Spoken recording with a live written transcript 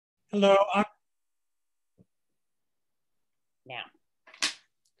Hello, Now.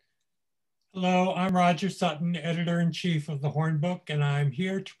 hello, I'm Roger Sutton, editor-in-chief of the Horn Book, and I'm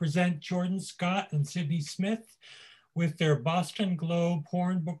here to present Jordan Scott and Sydney Smith with their Boston Globe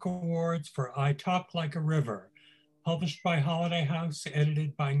Horn Book Awards for I Talk Like a River, published by Holiday House,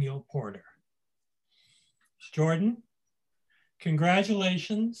 edited by Neal Porter. Jordan,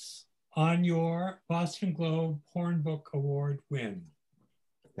 congratulations on your Boston Globe Horn Book Award win.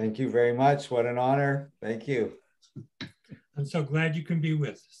 Thank you very much. What an honor. Thank you. I'm so glad you can be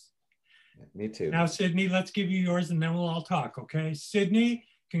with us. Me too. Now, Sydney, let's give you yours and then we'll all talk, okay? Sydney,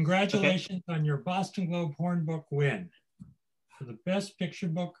 congratulations on your Boston Globe Horn Book win for the best picture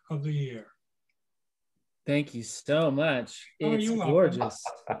book of the year. Thank you so much. Oh, It's you're welcome. gorgeous.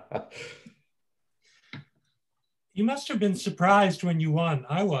 You must have been surprised when you won.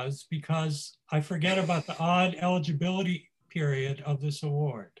 I was, because I forget about the odd eligibility period of this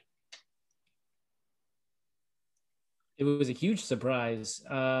award. It was a huge surprise.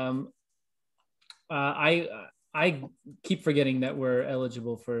 I keep forgetting that we're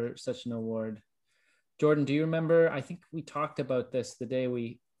eligible for such an award. Jordan, do you remember? I think we talked about this the day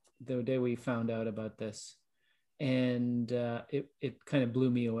we found out about this, and it kind of blew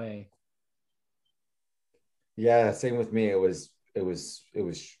me away. Yeah, same with me. It was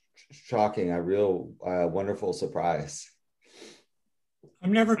shocking. A real wonderful surprise. I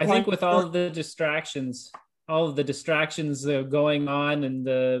think with all of the distractions going on and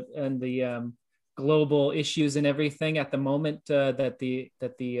the global issues and everything at the moment that the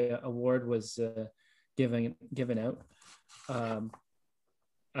award was given out,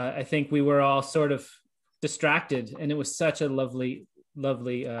 I think we were all sort of distracted, and it was such a lovely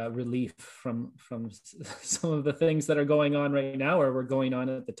relief from some of the things that are going on right now or were going on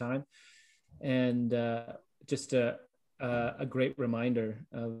at the time, and just a great reminder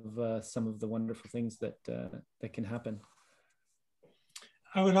of some of the wonderful things that can happen.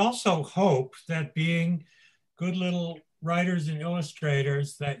 I would also hope that, being good little writers and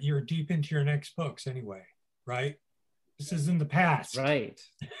illustrators, that you're deep into your next books anyway, right? This is in the past. Right.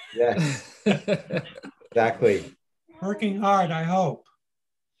 Yes, exactly. Working hard, I hope.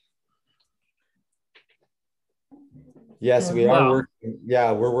 Yes, we are working.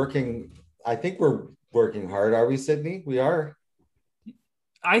 Yeah, we're working. I think we're working hard. Are we, Sydney? We are.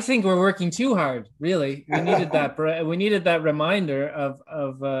 I think we're working too hard. Really, we needed that. We needed that reminder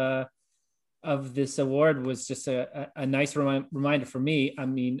of this award. Was just a nice reminder for me. I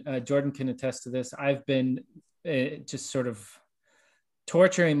mean, Jordan can attest to this. I've been just sort of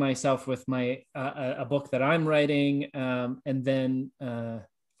torturing myself with my a book that I'm writing, and then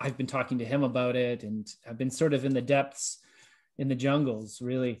I've been talking to him about it, and I've been sort of in the depths, in the jungles,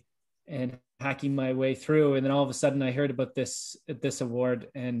 really, and hacking my way through. And then all of a sudden I heard about this award,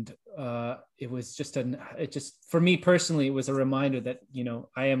 and it was just for me personally, it was a reminder that, you know,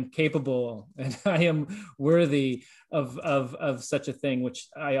 I am capable and I am worthy of such a thing, which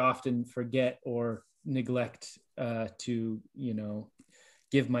I often forget or neglect to, you know,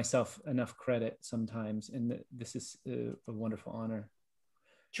 give myself enough credit sometimes. And this is a wonderful honor.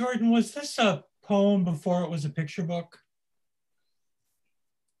 Jordan, was this a poem before it was a picture book?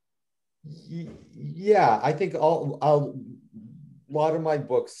 Yeah, I think a lot of my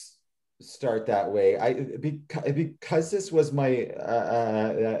books start that way. Because this was my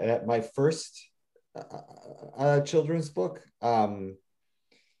my first children's book. It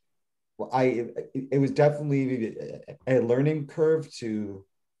was definitely a learning curve to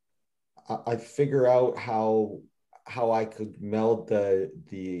I figure out how I could meld the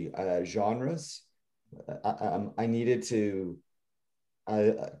genres. I needed to.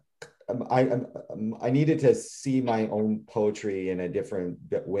 I needed to see my own poetry in a different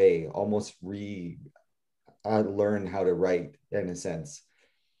way, almost learn how to write in a sense.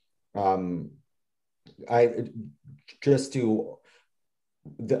 I mean,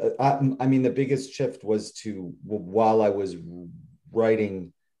 the biggest shift was to, while I was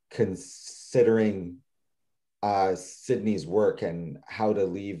writing, considering Sydney's work and how to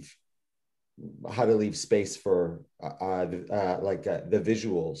leave space for the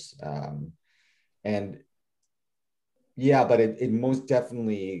visuals, and yeah, but it most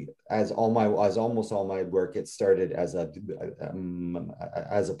definitely, as almost all my work, it started as a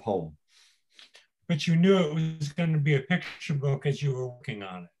poem. But you knew it was going to be a picture book as you were working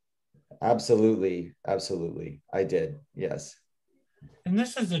on it. Absolutely, I did. Yes. And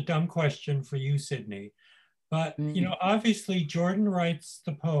this is a dumb question for you, Sydney, but you know, obviously Jordan writes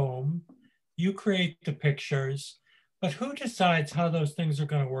the poem, you create the pictures, but who decides how those things are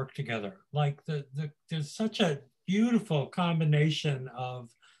going to work together? Like there's such a beautiful combination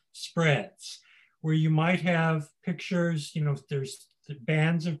of spreads where you might have pictures, there's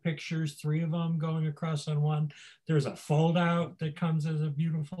bands of pictures, 3 of them going across on one. There's a fold out that comes as a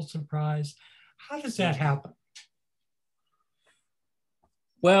beautiful surprise. How does that happen?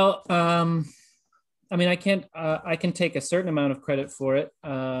 Well, I mean, I can take a certain amount of credit for it.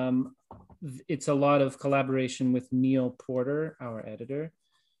 It's a lot of collaboration with Neal Porter, our editor,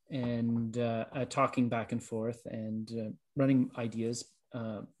 and talking back and forth and running ideas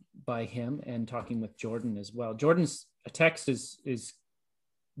by him and talking with Jordan as well. Jordan's text is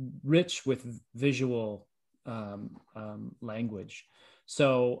rich with visual language.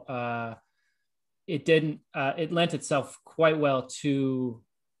 So it lent itself quite well to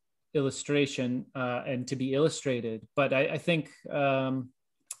illustration and to be illustrated. But I think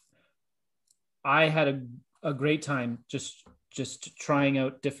I had a great time just trying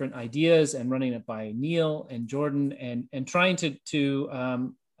out different ideas and running it by Neal and Jordan and trying to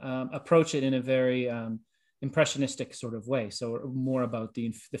approach it in a very impressionistic sort of way. So more about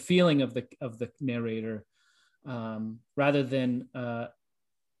the feeling of the narrator rather than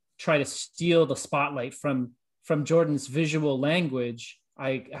try to steal the spotlight from Jordan's visual language.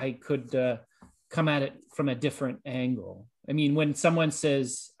 I could come at it from a different angle. I mean, when someone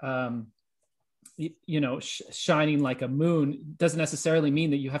says, shining like a moon doesn't necessarily mean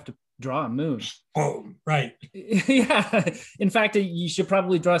that you have to draw a moon. Oh, right. Yeah. In fact, you should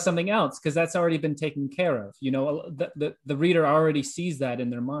probably draw something else because that's already been taken care of. The reader already sees that in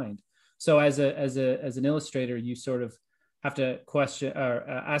their mind. So as an illustrator, you sort of have to question or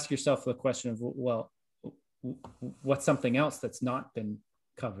ask yourself the question of, well, what's something else that's not been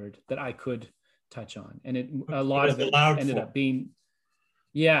covered that I could touch on? And a lot of it ended up being,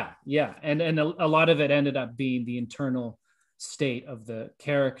 and a lot of it ended up being the internal state of the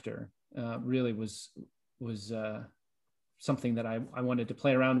character. Really was something that I wanted to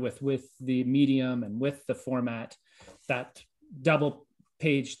play around with the medium and with the format. That double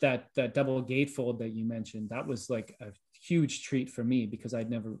page, that double gatefold that you mentioned, that was like a huge treat for me because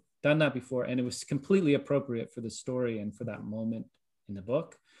I'd never done that before, and it was completely appropriate for the story and for that moment in the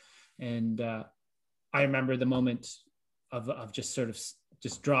book. And I remember the moment of just sort of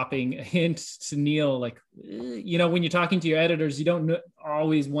just dropping a hint to Neal, like, when you're talking to your editors, you don't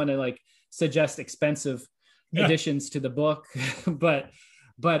always want to like suggest expensive additions to the book, but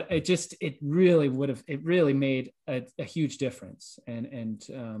it really made a huge difference and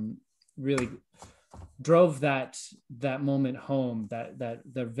really drove that moment home, that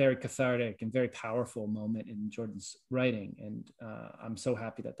the very cathartic and very powerful moment in Jordan's writing. And I'm so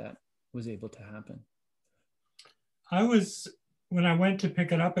happy that was able to happen. When I went to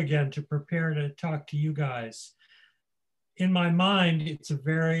pick it up again to prepare to talk to you guys, in my mind, it's a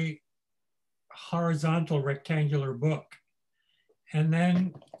very horizontal rectangular book. And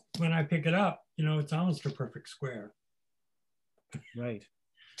then when I pick it up, it's almost a perfect square. Right.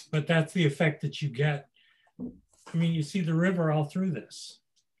 But that's the effect that you get. I mean, you see the river all through this.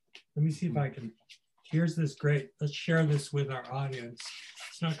 Let me see if I can, here's this great, let's share this with our audience.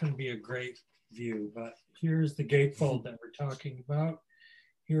 It's not going to be a great view, but here's the gatefold that we're talking about.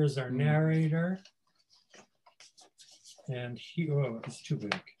 Here's our narrator. And it's too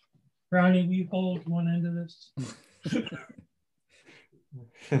big. Brownie, will you hold one end of this?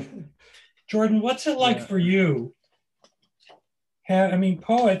 Jordan, what's it like for you?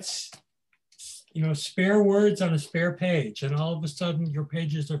 Poets, spare words on a spare page, and all of a sudden your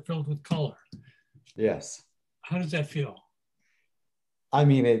pages are filled with color. Yes. How does that feel? I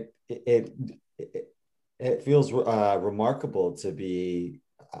mean, it feels remarkable to be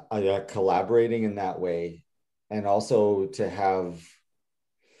collaborating in that way, and also to have.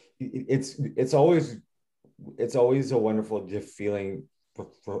 It's always a wonderful feeling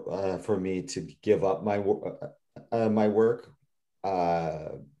for me to give up my work,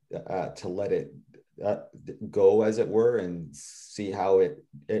 to let it go, as it were, and see how it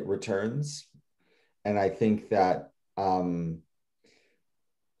returns. And I think that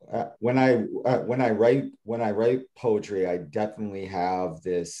when I write poetry, I definitely have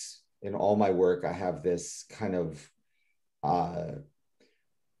this in all my work. I have this kind of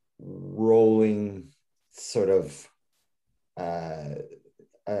rolling sort of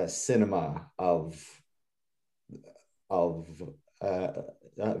cinema of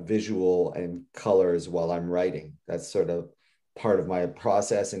visual and colors while I'm writing. That's sort of part of my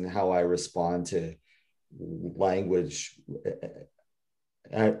process and how I respond to language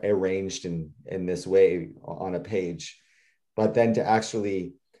arranged in this way on a page. But then to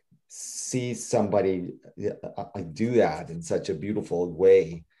actually see somebody do that in such a beautiful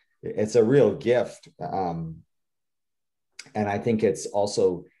way, it's a real gift. And I think it's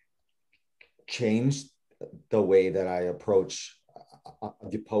also changed the way that I approach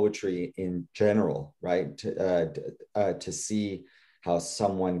the poetry in general, right? To see how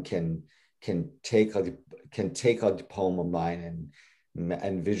someone can take a poem of mine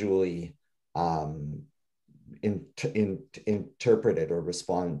and visually interpret it or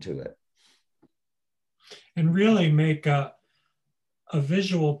respond to it, and really make a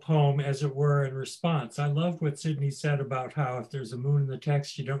visual poem, as it were, in response. I love what Sydney said about how if there's a moon in the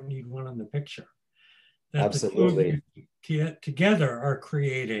text, you don't need one in the picture. That absolutely. the two of you together are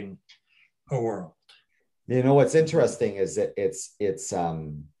creating a world. You know, what's interesting is that it's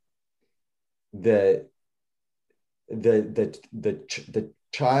the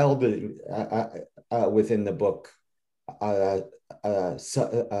child within the book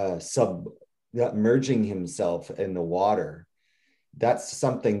submerging himself in the water. That's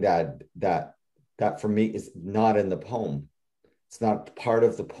something that for me is not in the poem. It's not part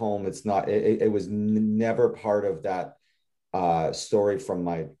of the poem. It's not. It was never part of that story from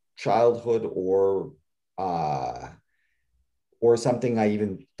my childhood, or something I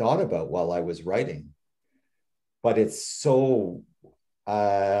even thought about while I was writing. But it's so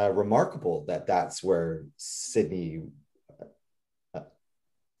remarkable that that's where Sydney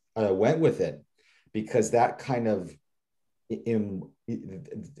went with it, because that kind of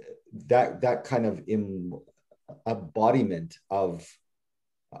embodiment of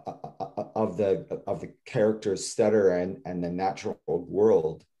the character's stutter and the natural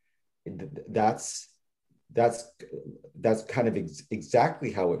world, that's kind of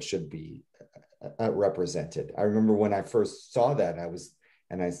exactly how it should be represented. I remember when I first saw that, I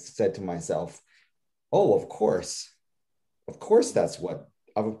said to myself, oh, of course that's what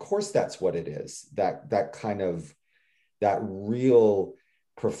it is. That kind of, that real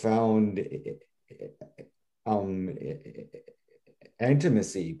profound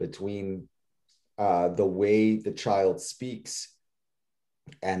intimacy between the way the child speaks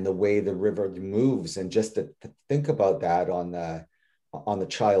and the way the river moves, and just to think about that on the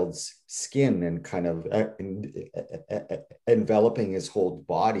child's skin and kind of enveloping his whole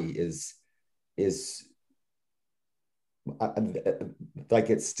body is like,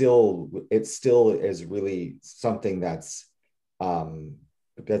 it still is really something that's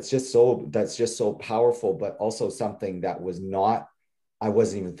just so powerful, but also something that I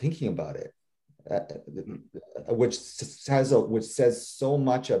wasn't even thinking about it, which says so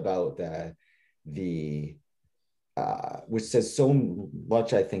much about which says so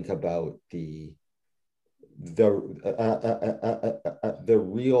much, I think, about the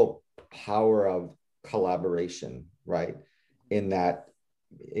real power of collaboration, right? In that,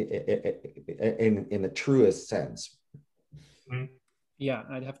 in the truest sense. Yeah,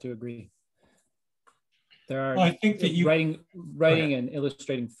 I'd have to agree. There are, well, I think that writing and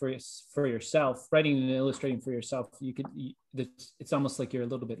illustrating for yourself. Writing and illustrating for yourself, it's almost like you're a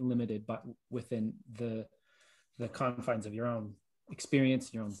little bit limited, but within the confines of your own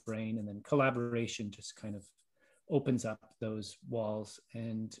experience, your own brain, and then collaboration just kind of opens up those walls,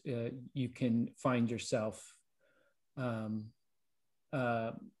 and you can find yourself.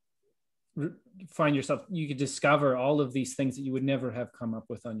 You could discover all of these things that you would never have come up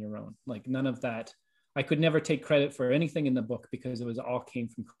with on your own. Like, none of that, I could never take credit for anything in the book, because it all came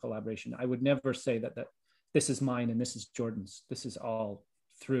from collaboration. I would never say that this is mine and this is Jordan's. This is all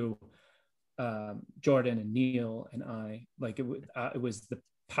through Jordan and Neal and I. Like, it was the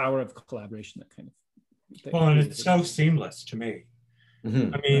power of collaboration that kind of. Well, and it's so seamless to me.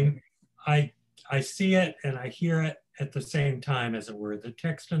 Mm-hmm. I mean, I see it and I hear it at the same time, as it were. The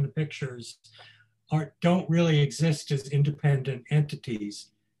text and the pictures don't really exist as independent entities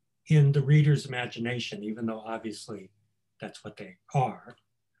in the reader's imagination, even though obviously that's what they are.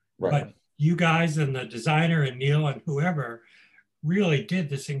 Right. But you guys and the designer and Neal and whoever really did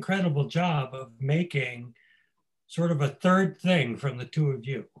this incredible job of making sort of a third thing from the two of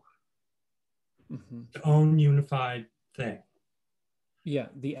you. Mm-hmm. Its own unified thing. Yeah,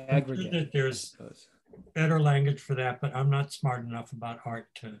 the aggregate. I'm sure that there's better language for that, but I'm not smart enough about art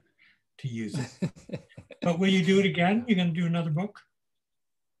to use it. But will you do it again? You're going to do another book?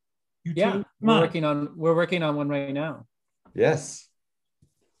 Yeah, we're working on one right now. Yes.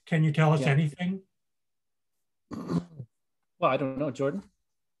 Can you tell us anything? Well, I don't know, Jordan.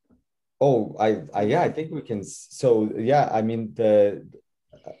 Oh, I think we can. So yeah, I mean, the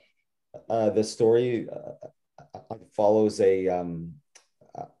story follows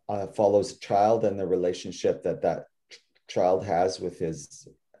follows a child and the relationship that child has with his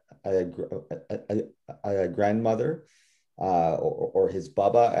grandmother, or his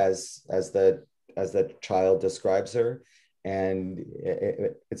baba, as the child describes her, and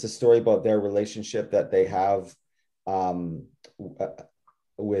it's a story about their relationship that they have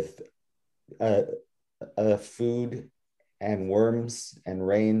with food and worms and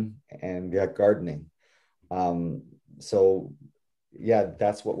rain and gardening. So yeah,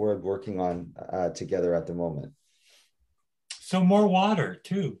 that's what we're working on together at the moment. So more water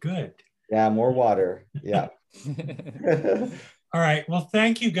too. Good. Yeah, more water. Yeah. All right. Well,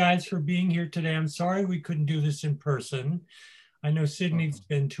 thank you guys for being here today. I'm sorry we couldn't do this in person. I know Sydney's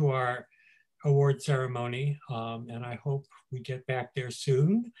been to our award ceremony, and I hope we get back there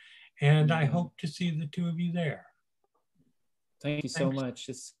soon. And I hope to see the two of you there. Thank you so much.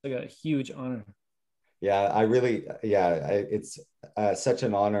 It's like a huge honor. Yeah, it's such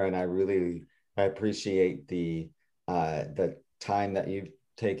an honor, and I appreciate the time that you've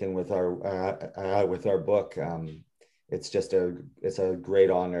taken with our book. It's a great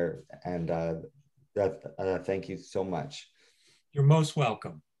honor, and thank you so much. You're most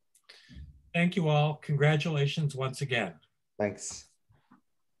welcome. Thank you all. Congratulations once again. Thanks.